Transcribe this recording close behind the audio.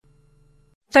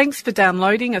Thanks for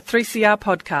downloading a 3CR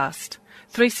podcast.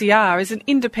 3CR is an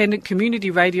independent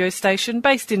community radio station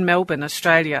based in Melbourne,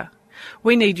 Australia.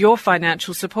 We need your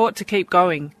financial support to keep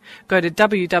going. Go to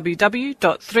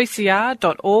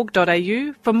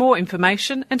www.3cr.org.au for more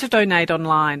information and to donate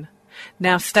online.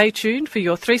 Now stay tuned for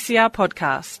your 3CR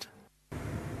podcast.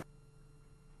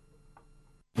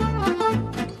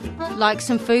 Like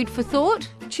some food for thought?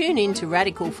 Tune in to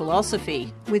Radical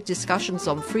Philosophy with discussions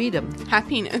on freedom,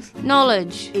 happiness,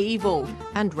 knowledge, evil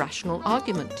and rational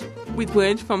argument. With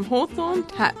words from Hawthorne,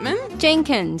 Tatman,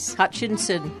 Jenkins,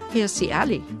 Hutchinson, Hirsi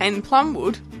Ali and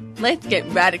Plumwood. Let's get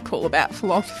radical about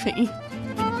philosophy.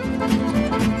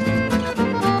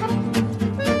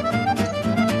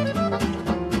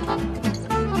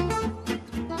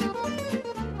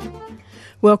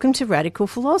 Welcome to Radical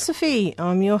Philosophy.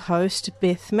 I'm your host,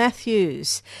 Beth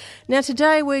Matthews. Now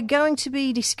today we're going to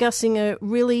be discussing a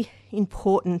really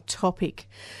important topic.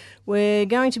 We're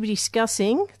going to be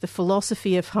discussing the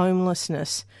philosophy of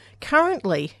homelessness.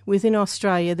 Currently, within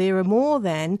Australia, there are more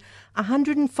than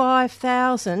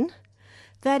 105,000,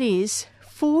 that is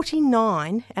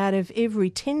 49 out of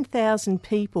every 10,000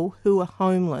 people who are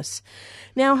homeless.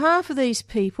 Now, half of these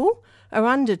people are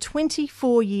under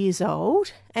 24 years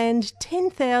old and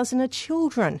 10,000 are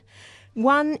children.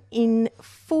 1 in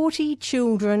 40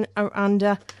 children are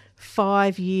under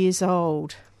 5 years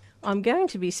old. I'm going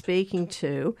to be speaking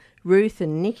to Ruth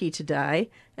and Nikki today,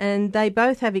 and they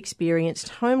both have experienced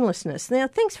homelessness. Now,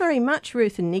 thanks very much,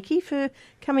 Ruth and Nikki, for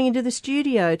coming into the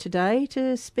studio today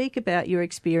to speak about your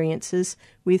experiences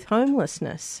with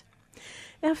homelessness.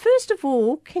 Now, first of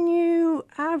all,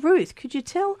 Ruth, could you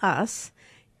tell us,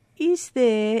 is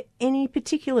there any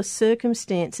particular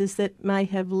circumstances that may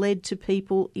have led to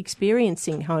people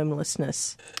experiencing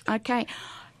homelessness? Okay.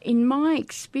 In my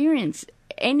experience,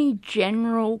 any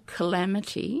general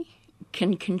calamity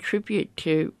can contribute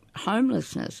to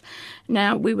homelessness.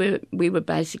 Now, we were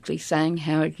basically saying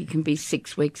how you can be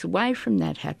 6 weeks away from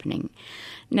that happening.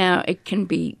 Now, it can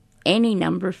be any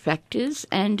number of factors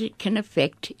and it can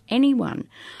affect anyone.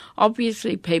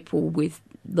 Obviously, people with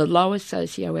the lower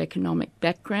socioeconomic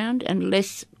background and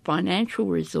less financial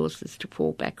resources to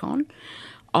fall back on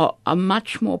are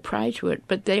much more prey to it.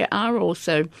 But there are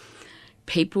also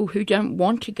people who don't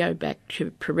want to go back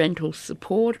to parental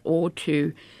support or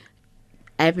to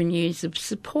avenues of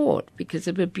support because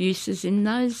of abuses in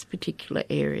those particular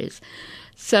areas.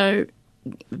 So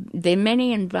they're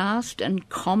many and vast and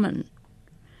common.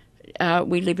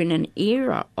 We live in an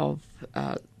era of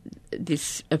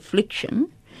this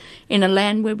affliction in a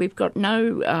land where we've got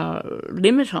no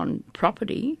limit on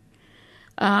property,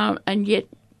 and yet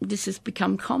this has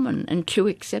become common and too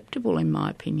acceptable, in my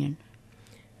opinion.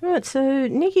 Right, so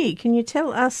Nikki, can you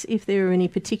tell us if there are any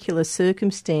particular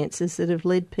circumstances that have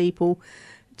led people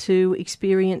to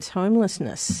experience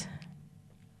homelessness?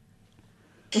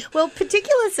 Well,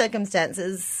 particular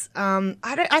circumstances,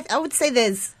 I would say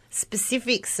there's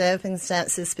specific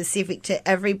circumstances specific to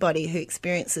everybody who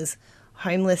experiences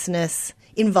homelessness,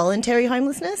 involuntary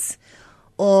homelessness,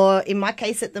 or in my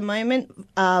case at the moment,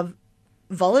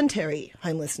 voluntary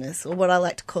homelessness, or what I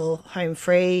like to call home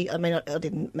free. I mean, I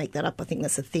didn't make that up. I think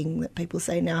that's a thing that people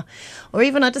say now. Or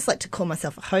even I just like to call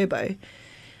myself a hobo.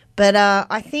 But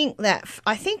I think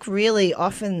really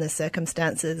often the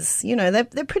circumstances,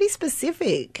 they're pretty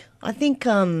specific. I think,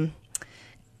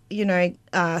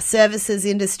 services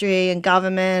industry and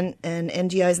government and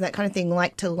NGOs and that kind of thing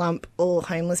like to lump all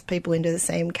homeless people into the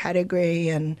same category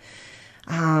and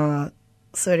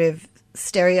sort of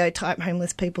stereotype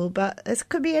homeless people. But it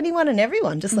could be anyone and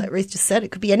everyone, just like Ruth just said.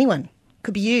 It could be anyone. It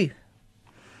could be you.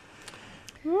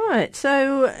 Right.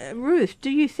 So, Ruth,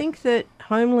 do you think that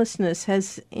homelessness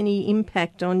has any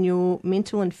impact on your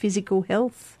mental and physical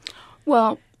health?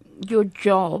 Well, your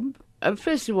job...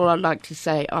 First of all, I'd like to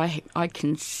say I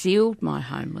concealed my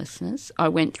homelessness. I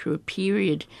went through a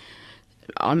period,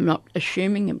 I'm not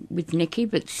assuming with Nikki,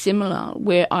 but similar,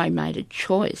 where I made a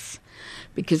choice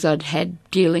because I'd had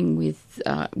dealing with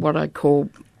what I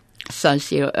call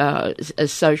social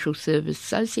service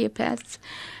sociopaths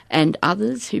and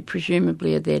others who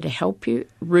presumably are there to help you,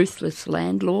 ruthless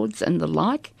landlords and the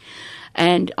like.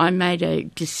 And I made a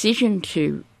decision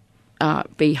to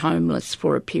be homeless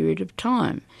for a period of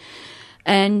time.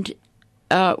 And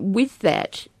with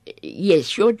that,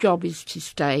 yes, your job is to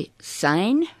stay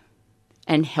sane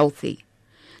and healthy.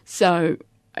 So,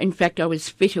 in fact, I was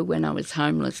fitter when I was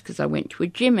homeless because I went to a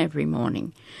gym every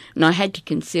morning. And I had to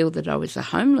conceal that I was a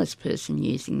homeless person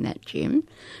using that gym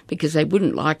because they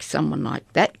wouldn't like someone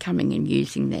like that coming and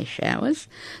using their showers.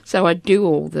 So I'd do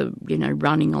all the,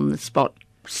 running on the spot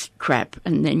crap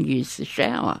and then use the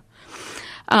shower.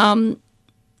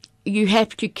 you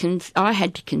have to, I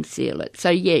had to conceal it. So,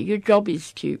 yeah, your job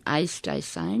is to, A, stay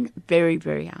sane, very,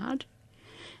 very hard,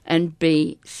 and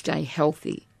B, stay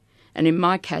healthy. And in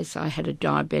my case, I had a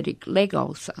diabetic leg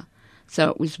ulcer, so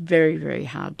it was very, very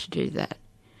hard to do that.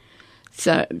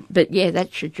 So, but yeah,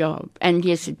 that's your job. And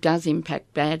yes, it does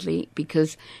impact badly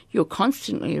because you're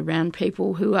constantly around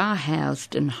people who are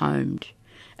housed and homed,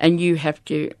 and you have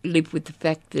to live with the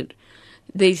fact that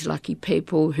these lucky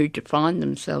people who define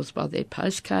themselves by their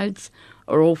postcodes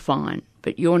are all fine,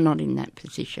 but you're not in that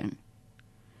position.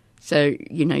 So,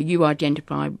 you know, you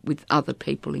identify with other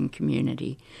people in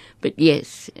community. But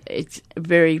yes, it's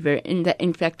very, very...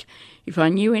 In fact, if I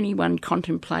knew anyone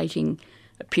contemplating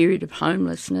a period of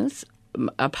homelessness,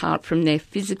 apart from their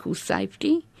physical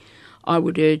safety, I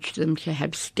would urge them to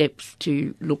have steps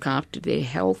to look after their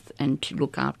health and to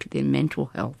look after their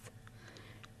mental health.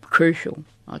 Crucial,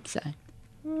 I'd say.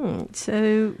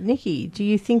 So, Nikki, do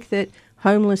you think that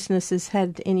homelessness has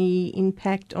had any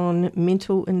impact on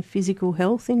mental and physical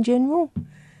health in general?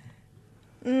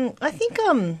 I think,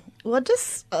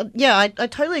 I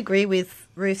totally agree with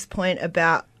Ruth's point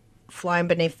about flying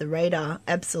beneath the radar.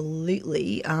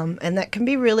 Absolutely. And that can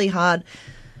be really hard.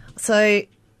 So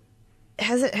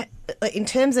has it, in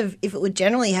terms of if it would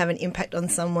generally have an impact on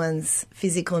someone's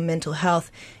physical and mental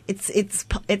health,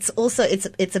 it's also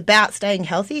about staying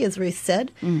healthy, as Ruth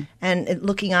said, and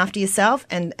looking after yourself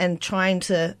and trying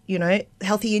to, you know,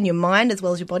 healthy in your mind as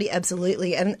well as your body,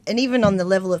 absolutely, and even on the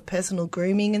level of personal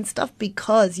grooming and stuff,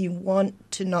 because you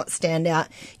want to not stand out,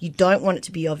 you don't want it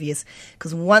to be obvious,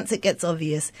 because once it gets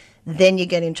obvious, then you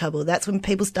get in trouble. That's when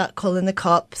people start calling the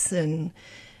cops, and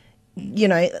you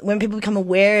know, when people become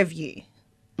aware of you.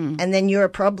 And then you're a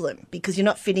problem because you're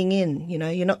not fitting in, you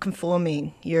know, you're not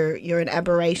conforming, you're an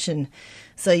aberration,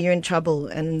 so you're in trouble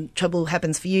and trouble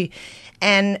happens for you.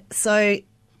 And so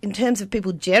in terms of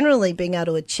people generally being able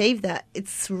to achieve that,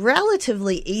 it's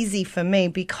relatively easy for me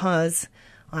because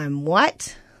I'm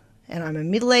white and I'm a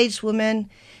middle-aged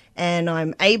woman and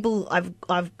I've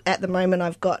at the moment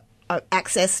I've got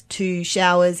access to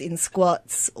showers in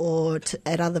squats or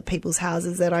at other people's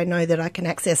houses that I know that I can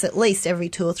access at least every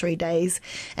 2 or 3 days.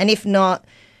 And if not,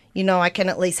 you know, I can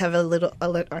at least have a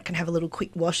little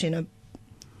quick wash in a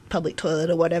public toilet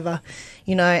or whatever,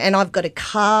 you know. And I've got a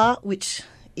car, which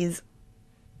is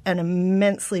an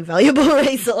immensely valuable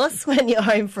resource when you're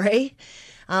home free.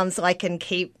 So I can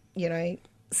keep, you know,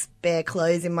 spare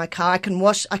clothes in my car. I can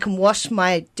wash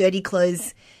my dirty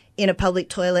clothes in a public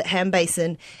toilet hand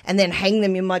basin and then hang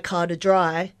them in my car to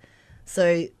dry.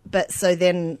 So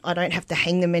then I don't have to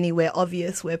hang them anywhere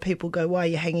obvious where people go, why are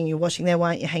you hanging your washing there? Why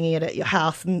aren't you hanging it at your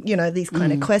house? And, you know, these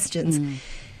kind of questions.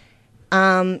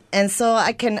 And so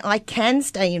I can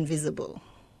stay invisible.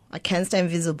 I can stay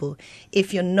invisible.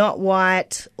 If you're not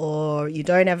white or you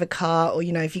don't have a car or,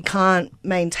 you know, if you can't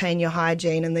maintain your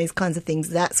hygiene and these kinds of things,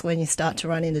 that's when you start to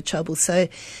run into trouble. So,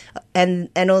 and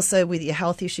also with your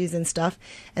health issues and stuff.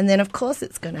 And then, of course,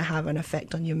 it's going to have an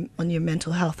effect on your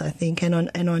mental health, I think, and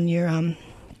on your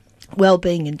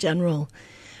well-being in general.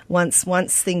 Once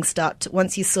things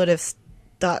once you sort of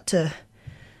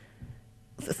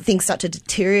things start to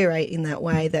deteriorate in that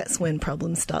way, that's when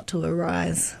problems start to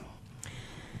arise.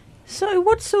 So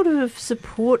what sort of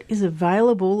support is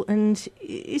available, and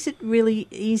is it really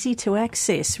easy to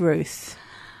access, Ruth?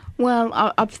 Well,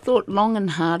 I've thought long and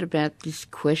hard about this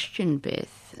question,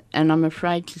 Beth, and I'm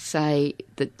afraid to say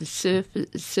that the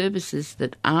services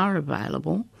that are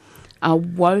available are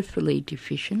woefully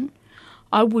deficient.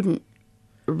 I wouldn't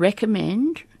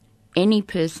recommend any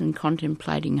person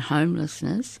contemplating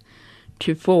homelessness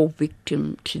to fall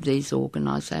victim to these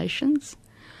organisations.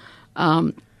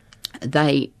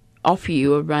 They offer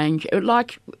you a range,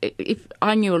 like if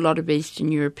I knew a lot of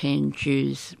Eastern European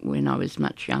Jews when I was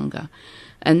much younger,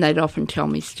 and they'd often tell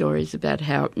me stories about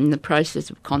how in the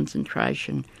process of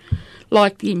concentration,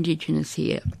 like the Indigenous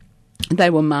here,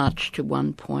 they were marched to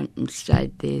one point and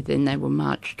stayed there, then they were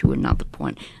marched to another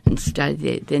point and stayed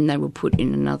there, then they were put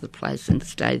in another place and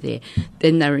stayed there,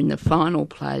 then they were in the final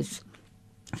place,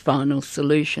 final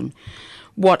solution.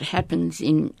 What happens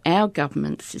in our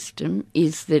government system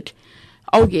is that,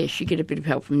 oh yes, you get a bit of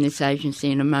help from this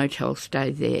agency in a motel,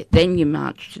 stay there. Then you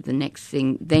march to the next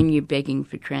thing. Then you're begging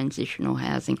for transitional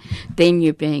housing. Then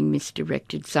you're being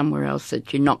misdirected somewhere else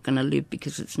that you're not going to live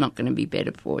because it's not going to be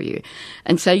better for you.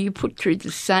 And so you put through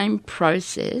the same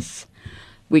process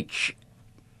which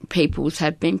peoples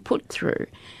have been put through.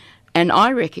 And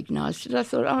I recognised it. I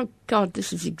thought, oh God,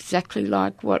 this is exactly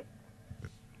like what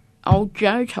old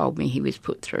Joe told me he was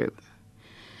put through.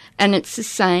 And it's the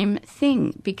same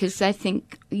thing because they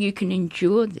think you can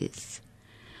endure this.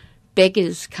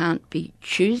 Beggars can't be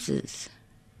choosers.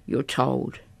 you're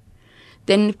told.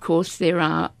 Then, of course, there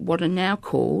are what are now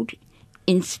called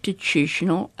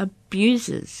institutional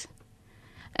abusers.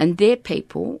 And they're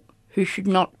people who should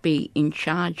not be in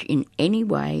charge in any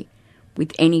way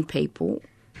with any people,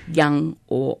 young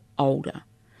or older.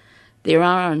 There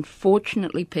are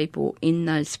unfortunately people in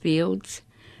those fields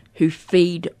who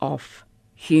feed off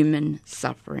human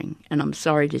suffering, and I'm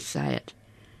sorry to say it,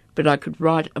 but I could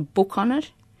write a book on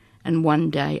it, and one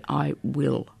day I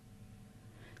will.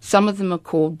 Some of them are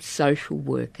called social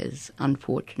workers,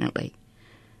 unfortunately.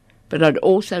 But I'd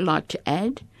also like to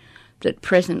add that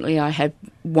presently I have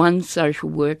one social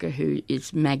worker who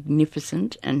is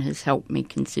magnificent and has helped me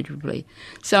considerably.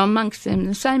 So amongst them,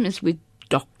 the same as with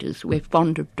doctors, we're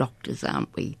fond of doctors,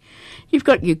 aren't we? You've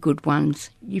got your good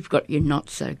ones, you've got your not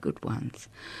so good ones.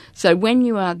 So when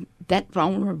you are that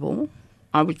vulnerable,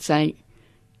 I would say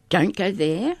don't go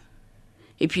there.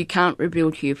 If you can't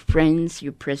reveal to your friends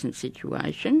your present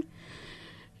situation,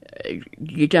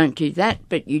 you don't do that,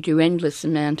 but you do endless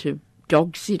amount of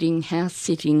dog sitting, house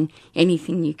sitting,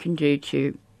 anything you can do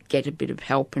to get a bit of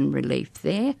help and relief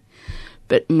there.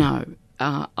 But no,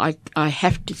 I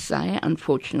have to say,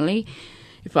 unfortunately,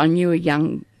 if I knew a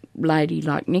young lady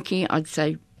like Nikki, I'd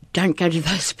say, don't go to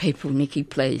those people, Nikki,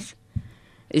 please,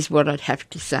 is what I'd have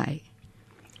to say.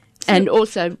 And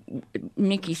also,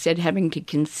 Nikki said having to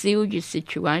conceal your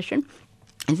situation.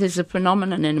 There's a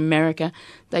phenomenon in America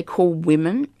they call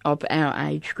women of our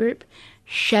age group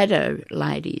shadow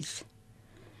ladies.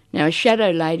 Now, a shadow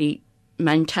lady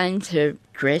maintains her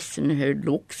dress and her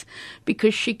looks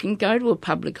because she can go to a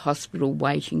public hospital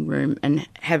waiting room and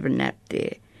have a nap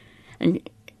there. And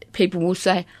people will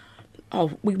say,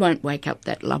 oh, we won't wake up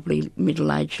that lovely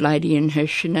middle-aged lady in her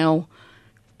Chanel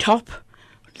top.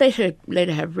 Let her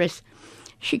have rest.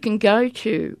 She can go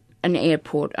to an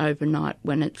airport overnight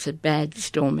when it's a bad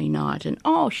stormy night and,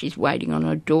 oh, she's waiting on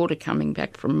her daughter coming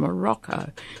back from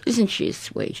Morocco. Isn't she a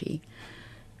sweetie?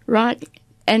 Right?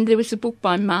 And there was a book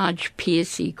by Marge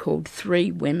Piercy called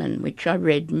 3 Women, which I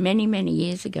read many, many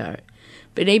years ago.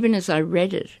 But even as I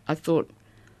read it, I thought,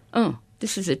 oh,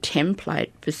 this is a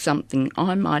template for something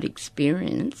I might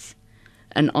experience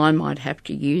and I might have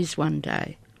to use one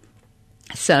day.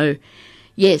 So,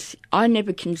 yes, I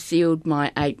never concealed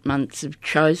my 8 months of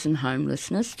chosen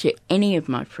homelessness to any of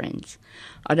my friends.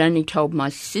 I'd only told my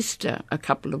sister a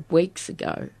couple of weeks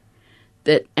ago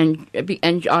that, and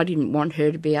I didn't want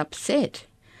her to be upset.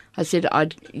 I said,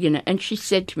 and she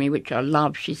said to me, which I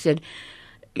love,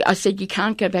 I said, you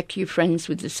can't go back to your friends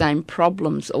with the same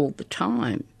problems all the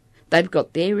time. They've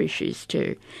got their issues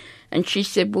too. And she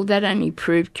said, well, that only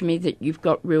proved to me that you've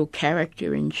got real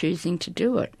character in choosing to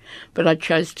do it. But I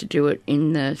chose to do it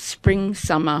in the spring,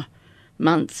 summer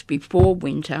months before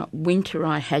winter. Winter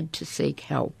I had to seek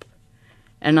help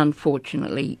and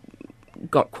unfortunately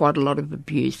got quite a lot of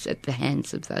abuse at the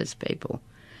hands of those people.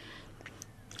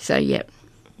 So, yeah.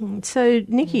 So,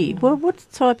 Nikki, what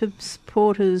type of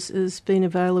support has been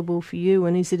available for you,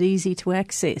 and is it easy to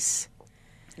access?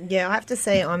 Yeah, I have to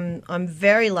say I'm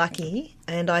very lucky,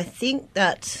 and I think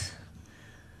that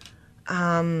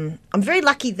I'm very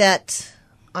lucky that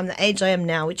I'm the age I am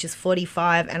now, which is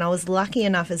 45, and I was lucky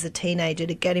enough as a teenager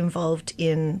to get involved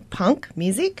in punk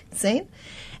music scene,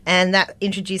 and that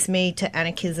introduced me to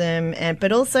anarchism,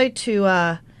 but also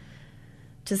to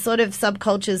sort of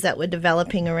subcultures that were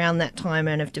developing around that time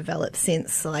and have developed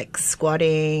since, like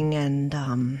squatting and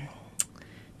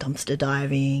dumpster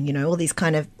diving, all these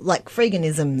kind of, like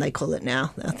freeganism, they call it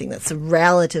now. I think that's a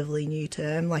relatively new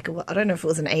term. Like, I don't know if it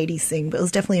was an 80s thing, but it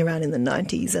was definitely around in the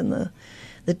 90s and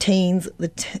the teens,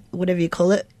 whatever you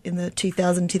call it, in the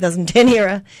 2010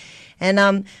 era.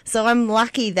 And so I'm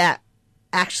lucky that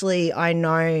actually I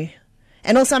know,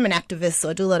 and also I'm an activist, so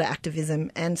I do a lot of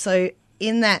activism. And so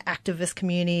in that activist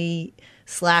community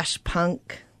 /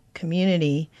 punk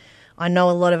community, I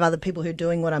know a lot of other people who are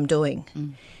doing what I'm doing.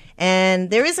 Mm. And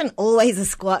there isn't always a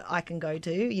squat I can go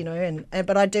to,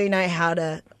 but I do know how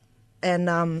to, and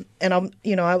I'm,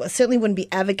 I certainly wouldn't be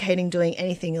advocating doing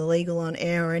anything illegal on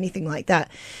air or anything like that.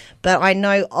 But I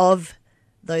know of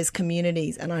those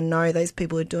communities and I know those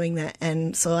people are doing that.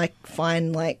 And so I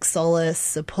find like solace,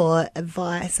 support,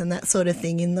 advice and that sort of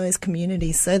thing in those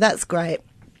communities. So that's great.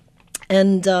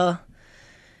 And I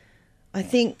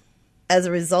think as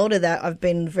a result of that, I've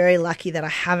been very lucky that I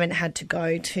haven't had to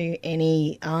go to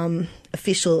any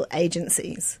official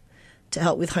agencies to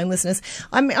help with homelessness.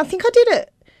 I mean, I think I did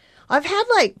it. I've had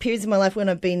like periods in my life when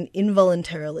I've been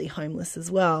involuntarily homeless as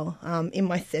well. In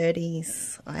my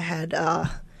 30s, I had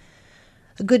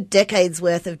a good decade's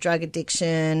worth of drug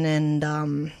addiction and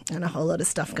a whole lot of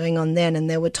stuff going on then. And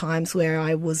there were times where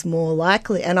I was more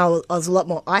likely, and I was a lot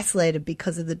more isolated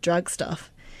because of the drug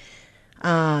stuff.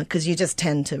 Because you just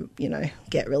tend to,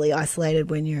 get really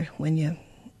isolated when you're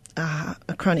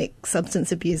a chronic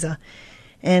substance abuser.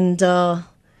 And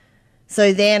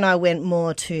so then I went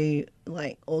more to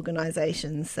like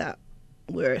organisations that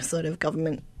were sort of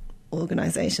government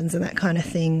organisations and that kind of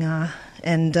thing,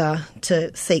 and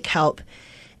to seek help.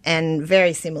 And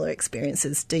very similar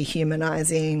experiences,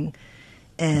 dehumanising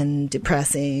and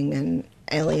depressing and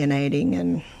alienating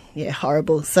and,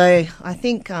 horrible. So I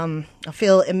think I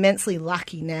feel immensely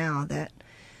lucky now that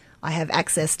I have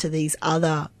access to these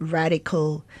other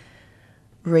radical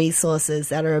resources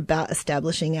that are about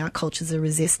establishing our cultures of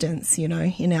resistance, in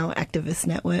our activist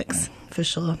networks, for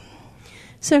sure.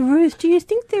 So, Ruth, do you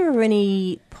think there are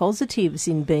any positives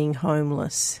in being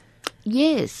homeless?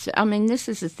 Yes. I mean, this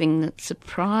is a thing that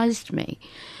surprised me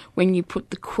when you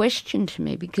put the question to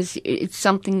me, because it's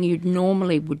something you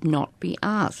normally would not be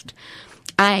asked.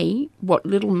 A, what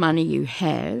little money you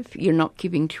have, you're not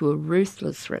giving to a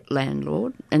ruthless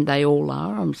landlord, and they all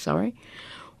are, I'm sorry,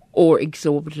 or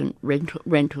exorbitant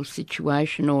rental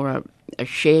situation, or a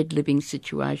shared living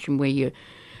situation where you're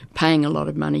paying a lot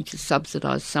of money to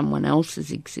subsidise someone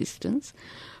else's existence.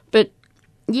 But,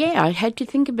 yeah, I had to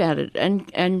think about it.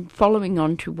 And following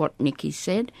on to what Nikki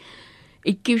said,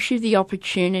 it gives you the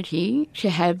opportunity to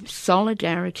have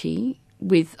solidarity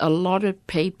with a lot of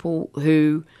people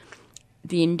who,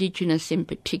 the Indigenous in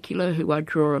particular, who I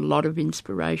draw a lot of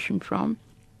inspiration from,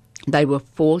 they were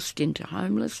forced into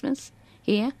homelessness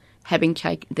here, having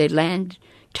their land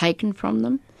taken from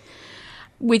them.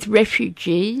 With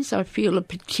refugees, I feel a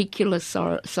particular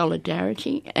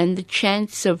solidarity and the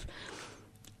chance of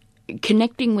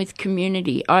connecting with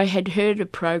community. I had heard a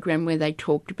program where they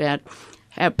talked about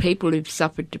how people who've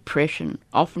suffered depression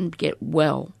often get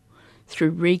well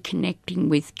through reconnecting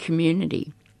with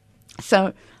community.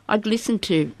 So I'd listen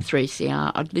to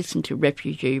 3CR, I'd listen to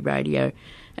Refugee Radio,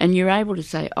 and you're able to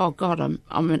say, oh, God,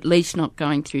 I'm at least not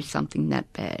going through something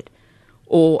that bad.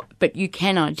 But you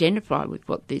can identify with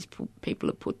what these people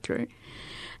are put through.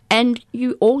 And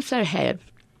you also have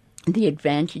the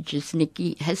advantages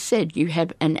Nikki has said. You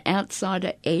have an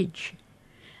outsider edge.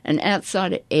 An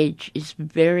outsider edge is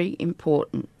very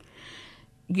important.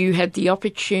 You have the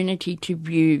opportunity to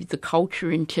view the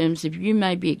culture in terms of you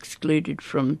may be excluded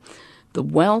from the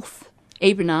wealth.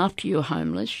 Even after you're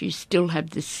homeless, you still have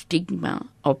the stigma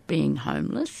of being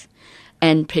homeless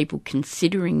and people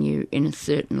considering you in a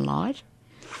certain light.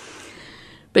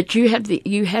 But you have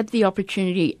the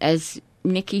opportunity, as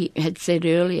Nikki had said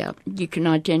earlier, you can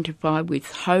identify with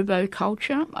hobo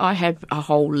culture. I have a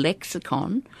whole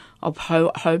lexicon of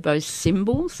hobo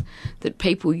symbols that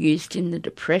people used in the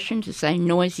Depression to say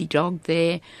noisy dog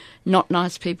there, not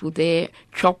nice people there,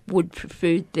 chop wood for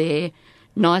food there,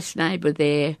 nice neighbour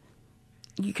there.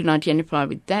 You can identify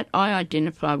with that. I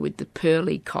identify with the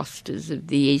pearly costers of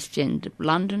the East End of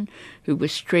London, who were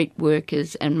street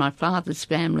workers, and my father's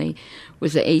family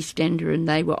was an East Ender, and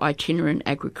they were itinerant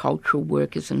agricultural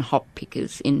workers and hop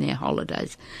pickers in their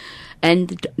holidays.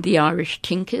 And the Irish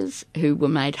tinkers, who were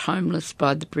made homeless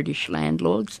by the British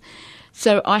landlords.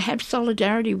 So I have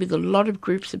solidarity with a lot of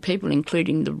groups of people,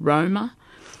 including the Roma,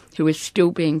 who are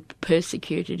still being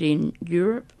persecuted in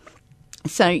Europe.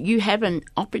 So you have an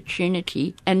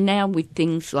opportunity, and now with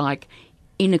things like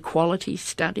inequality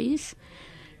studies,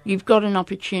 you've got an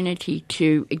opportunity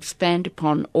to expand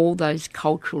upon all those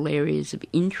cultural areas of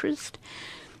interest,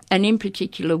 and in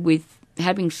particular with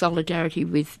having solidarity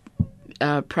with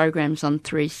programs on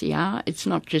 3CR. It's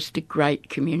not just a great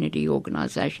community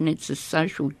organisation, it's a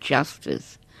social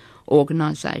justice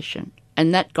organisation,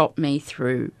 and that got me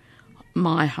through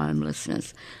my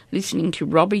homelessness. Listening to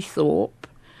Robbie Thorpe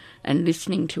and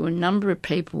listening to a number of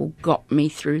people got me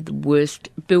through the worst.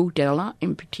 Bill Della,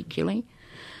 in particular,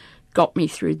 got me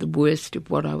through the worst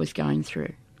of what I was going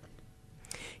through.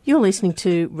 You're listening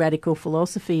to Radical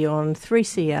Philosophy on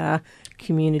 3CR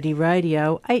Community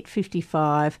Radio,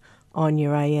 8:55 on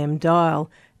your AM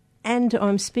dial. And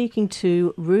I'm speaking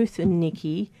to Ruth and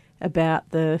Nikki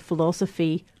about the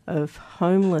philosophy of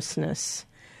homelessness.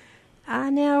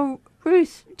 Now,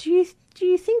 Ruth, do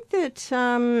you think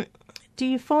that... do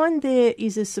you find there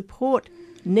is a support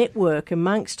network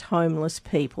amongst homeless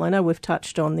people? I know we've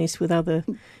touched on this with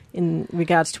in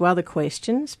regards to other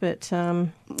questions, but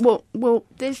well,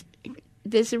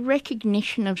 there's a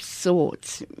recognition of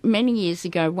sorts. Many years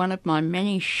ago, one of my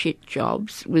many shit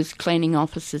jobs was cleaning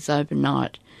offices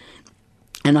overnight,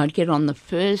 and I'd get on the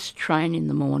first train in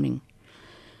the morning,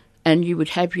 and you would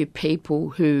have your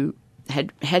people who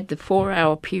had the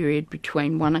 4-hour period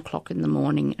between 1 o'clock in the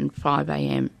morning and 5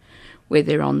 a.m. where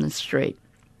they're on the street.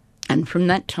 And from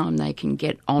that time they can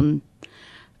get on,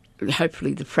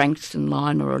 hopefully, the Frankston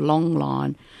line or a long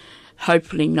line,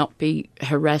 hopefully not be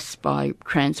harassed by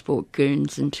transport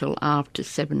goons until after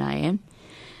 7 a.m.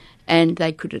 And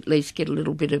they could at least get a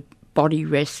little bit of body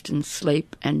rest and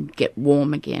sleep and get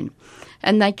warm again.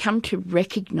 And they come to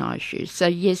recognise you. So,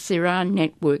 yes, there are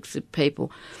networks of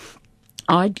people.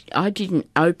 I didn't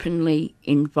openly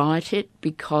invite it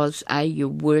because, A, you're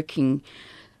working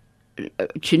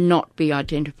to not be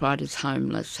identified as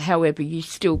homeless. However, you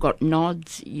still got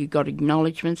nods, you got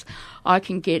acknowledgements. I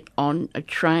can get on a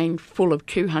train full of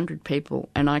 200 people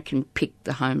and I can pick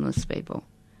the homeless people.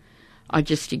 I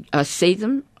see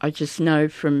them. I just know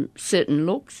from certain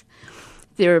looks.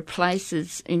 There are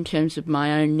places in terms of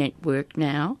my own network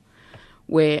now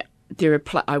where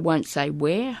I won't say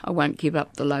where, I won't give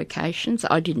up the locations.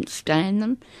 I didn't stay in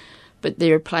them. But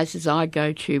there are places I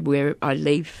go to where I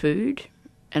leave food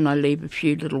and I leave a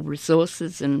few little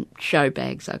resources and show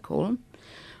bags, I call them.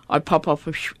 I pop off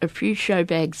a few show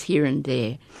bags here and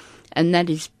there. And that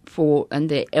is and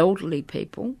they're elderly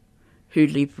people who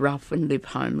live rough and live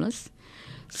homeless.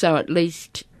 So at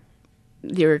least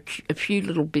there are a few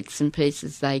little bits and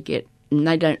pieces they get, and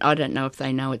I don't know if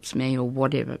they know it's me or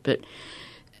whatever, but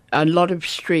a lot of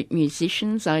street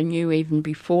musicians I knew even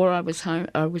before I was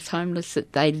homeless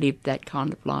that they lived that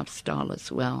kind of lifestyle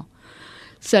as well.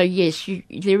 So yes,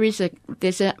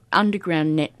 there's an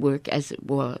underground network as it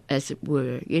were,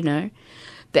 you know.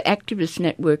 The activist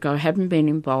network I haven't been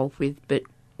involved with, but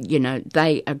you know,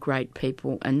 they are great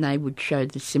people and they would show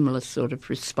the similar sort of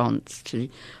response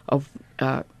of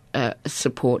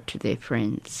support to their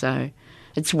friends. So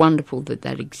it's wonderful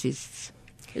that exists.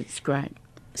 It's great.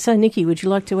 So, Nikki, would you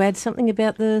like to add something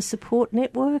about the support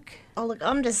network? Oh, look,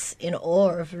 I'm just in awe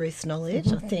of Ruth's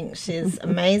knowledge. I think she's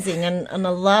amazing, and I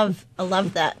love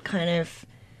that kind of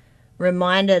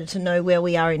reminder to know where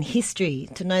we are in history,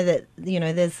 to know that, you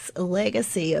know, there's a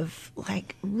legacy of,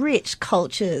 like, rich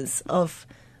cultures of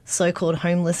so-called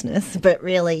homelessness, but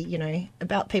really, you know,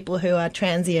 about people who are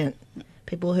transient,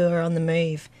 people who are on the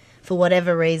move for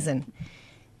whatever reason.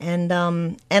 And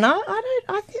I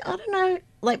don't know,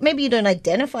 like, maybe you don't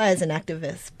identify as an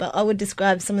activist, but I would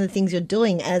describe some of the things you're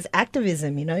doing as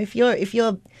activism. You know, if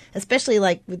you're especially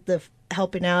like with the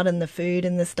helping out and the food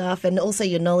and the stuff, and also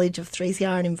your knowledge of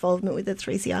 3CR and involvement with the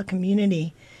 3CR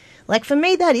community. Like, for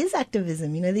me, that is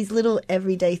activism, you know, these little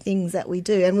everyday things that we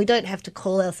do. And we don't have to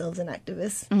call ourselves an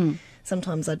activist.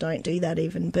 Sometimes I don't do that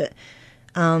even. But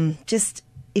just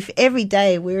if every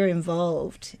day we're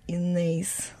involved in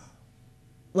these,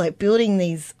 like, building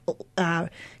these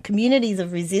communities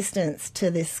of resistance to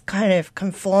this kind of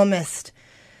conformist,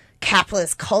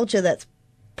 capitalist culture that's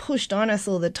pushed on us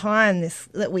all the time, this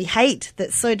that we hate,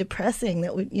 that's so depressing,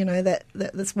 that we, you know,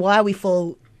 that's why we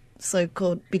fall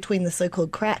so-called between the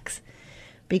so-called cracks,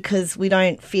 because we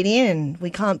don't fit in. We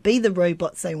can't be the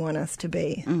robots they want us to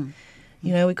be.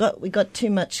 You know, we got too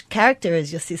much character,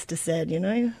 as your sister said. You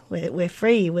know, we're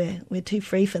free. We're too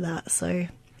free for that. So,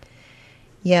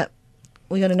 yeah,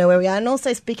 we got to know where we are. And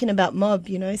also, speaking about mob,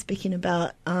 you know, speaking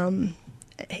about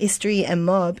history and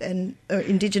mob and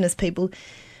Indigenous people,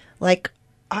 like,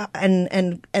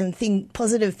 and think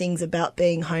positive things about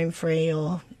being home free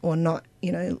or not,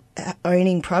 you know,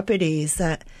 owning properties.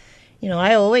 That, you know,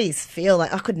 I always feel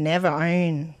like I could never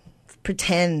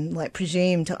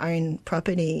presume to own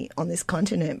property on this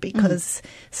continent, because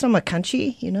it's not my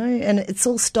country, you know, and it's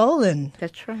all stolen.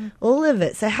 That's right. All of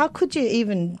it. So how could you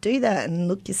even do that and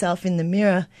look yourself in the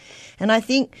mirror? And I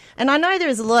think, and I know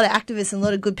there's a lot of activists and a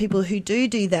lot of good people who do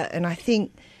that, and I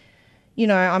think, you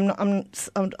know,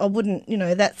 I wouldn't, you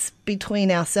know, that's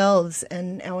between ourselves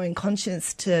and our own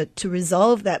conscience to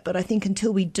resolve that. But I think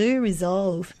until we do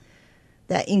resolve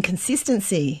that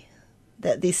inconsistency,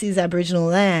 that this is Aboriginal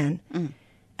land,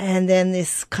 and then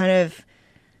this kind of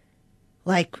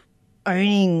like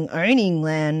owning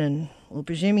land or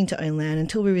presuming to own land,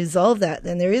 until we resolve that,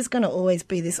 then there is going to always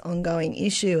be this ongoing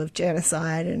issue of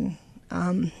genocide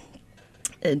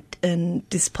and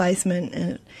displacement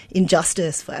and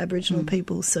injustice for Aboriginal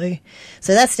people. So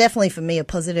that's definitely for me a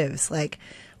positive. It's like,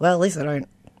 well, at least I don't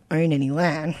own any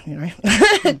land, you know.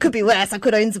 It could be worse. I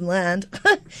could own some land.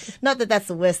 Not that that's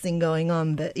the worst thing going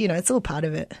on, but, you know, it's all part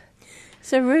of it.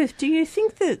 So, Ruth, do you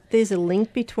think that there's a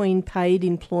link between paid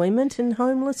employment and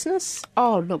homelessness?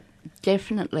 Oh, look,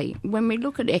 definitely. When we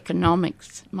look at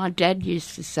economics, my dad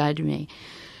used to say to me,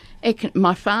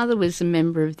 my father was a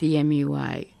member of the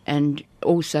MUA and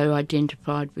also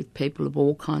identified with people of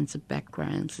all kinds of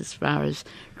backgrounds, as far as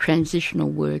transitional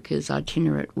workers,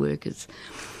 itinerant workers.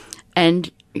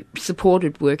 and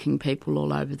supported working people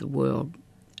all over the world.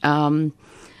 I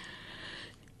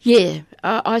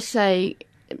say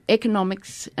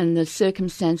economics and the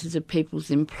circumstances of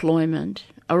people's employment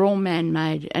are all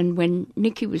man-made. And when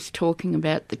Nikki was talking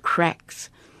about the cracks,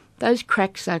 those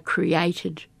cracks are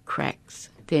created cracks.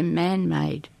 They're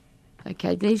man-made.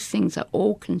 Okay, these things are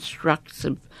all constructs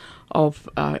of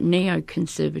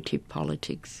neoconservative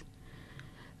politics.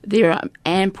 There are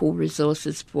ample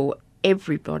resources for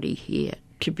everybody here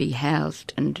to be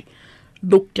housed and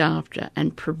looked after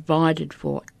and provided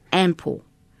for, ample.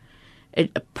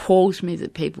 It appalls me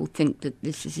that people think that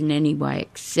this is in any way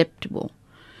acceptable.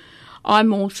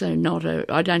 I'm also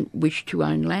I don't wish to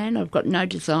own land. I've got no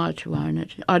desire to own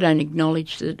it. I don't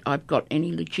acknowledge that I've got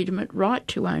any legitimate right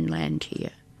to own land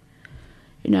here.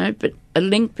 But a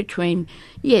link between,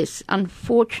 yes,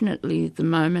 unfortunately at the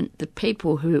moment, the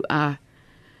people who are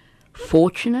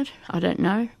fortunate, I don't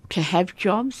know, to have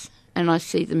jobs, and I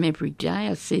see them every day.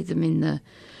 I see them in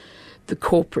the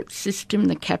corporate system,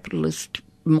 the capitalist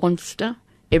monster,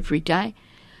 every day.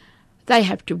 They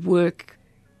have to work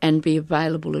and be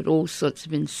available at all sorts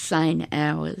of insane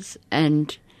hours,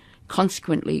 and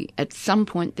consequently, at some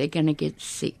point, they're going to get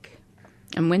sick.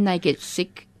 And when they get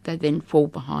sick, they then fall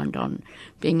behind on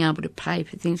being able to pay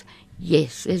for things.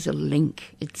 Yes, there's a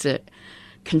link. It's a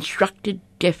constructed,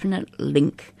 definite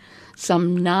link.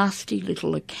 Some nasty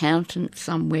little accountant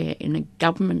somewhere in a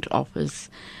government office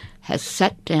has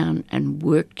sat down and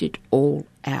worked it all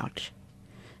out.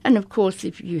 And of course,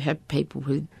 if you have people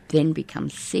who then become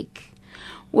sick,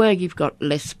 well, you've got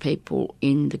less people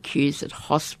in the queues at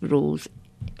hospitals.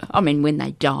 I mean, when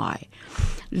they die.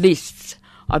 Lists.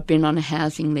 I've been on a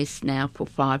housing list now for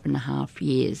 5.5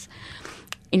 years.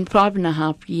 In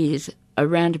 5.5 years,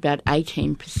 around about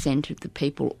 18% of the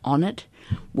people on it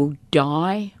will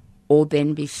die or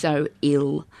then be so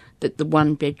ill that the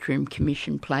one-bedroom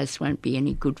commission place won't be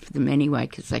any good for them anyway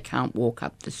because they can't walk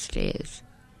up the stairs.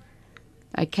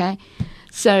 Okay?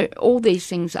 So all these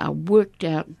things are worked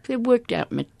out. They're worked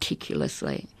out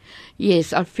meticulously.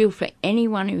 Yes, I feel for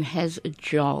anyone who has a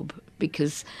job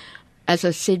because, as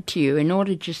I said to you, in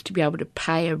order just to be able to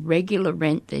pay a regular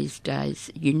rent these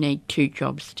days, you need 2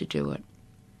 jobs to do it.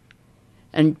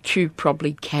 And 2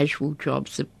 probably casual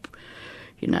jobs of,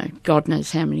 God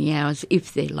knows how many hours,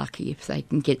 if they're lucky, if they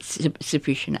can get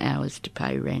sufficient hours to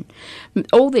pay rent.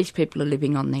 All these people are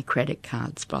living on their credit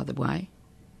cards, by the way.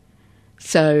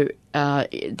 So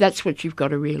that's what you've got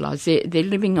to realise. They're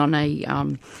living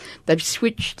on they've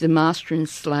switched the master and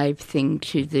slave thing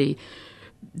to the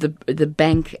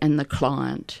bank and the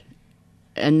client,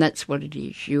 and that's what it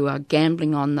is. You are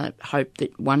gambling on the hope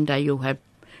that one day you'll have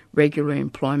regular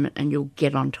employment and you'll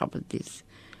get on top of this,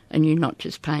 and you're not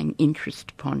just paying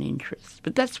interest upon interest.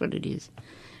 But that's what it is.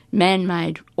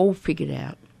 Man-made, all figured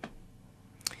out.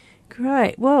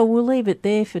 Great. Well, we'll leave it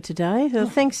there for today. So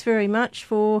thanks very much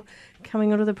for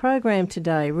coming onto the program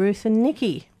today, Ruth and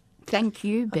Nikki. Thank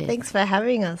you, Beth. Thanks for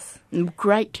having us.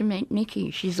 Great to meet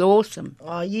Nikki. She's awesome.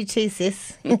 Oh, you too,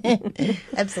 sis.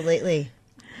 Absolutely.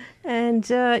 And,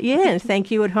 and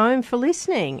thank you at home for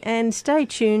listening. And stay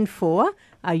tuned for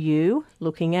Are You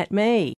Looking at Me?